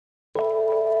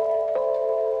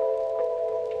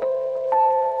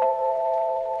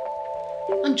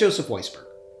I'm Joseph Weisberg,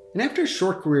 and after a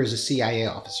short career as a CIA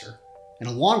officer, and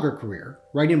a longer career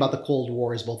writing about the Cold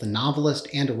War as both a novelist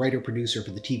and a writer-producer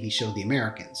for the TV show The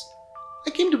Americans,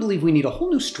 I came to believe we need a whole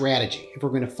new strategy if we're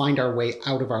going to find our way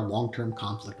out of our long-term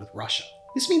conflict with Russia.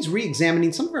 This means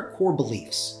re-examining some of our core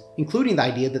beliefs, including the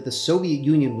idea that the Soviet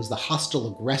Union was the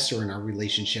hostile aggressor in our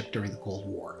relationship during the Cold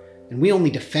War, and we only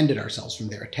defended ourselves from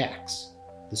their attacks.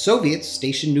 The Soviets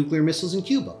stationed nuclear missiles in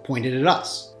Cuba, pointed at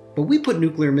us. But we put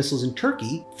nuclear missiles in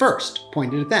Turkey first,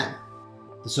 pointed at them.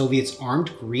 The Soviets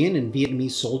armed Korean and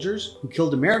Vietnamese soldiers who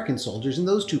killed American soldiers in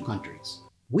those two countries.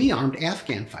 We armed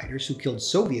Afghan fighters who killed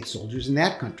Soviet soldiers in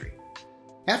that country.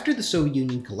 After the Soviet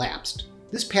Union collapsed,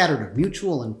 this pattern of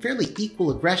mutual and fairly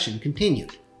equal aggression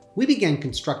continued. We began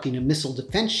constructing a missile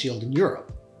defense shield in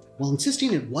Europe, while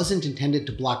insisting it wasn't intended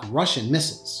to block Russian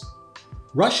missiles.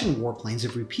 Russian warplanes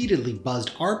have repeatedly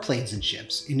buzzed our planes and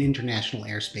ships in international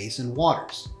airspace and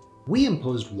waters. We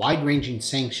imposed wide-ranging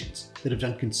sanctions that have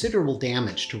done considerable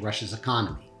damage to Russia's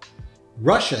economy.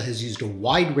 Russia has used a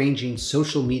wide-ranging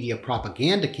social media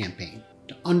propaganda campaign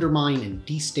to undermine and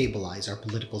destabilize our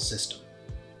political system.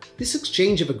 This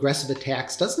exchange of aggressive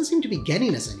attacks doesn't seem to be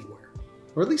getting us anywhere,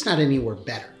 or at least not anywhere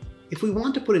better. If we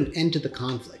want to put an end to the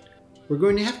conflict, we're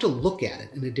going to have to look at it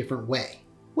in a different way.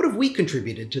 What have we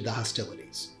contributed to the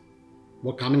hostilities?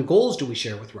 What common goals do we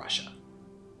share with Russia?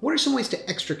 What are some ways to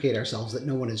extricate ourselves that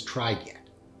no one has tried yet?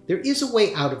 There is a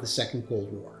way out of the Second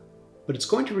Cold War, but it's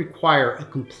going to require a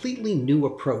completely new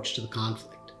approach to the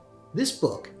conflict. This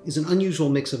book is an unusual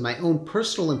mix of my own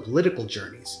personal and political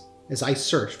journeys as I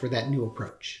search for that new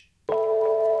approach.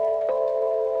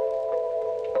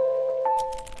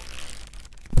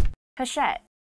 Hachette.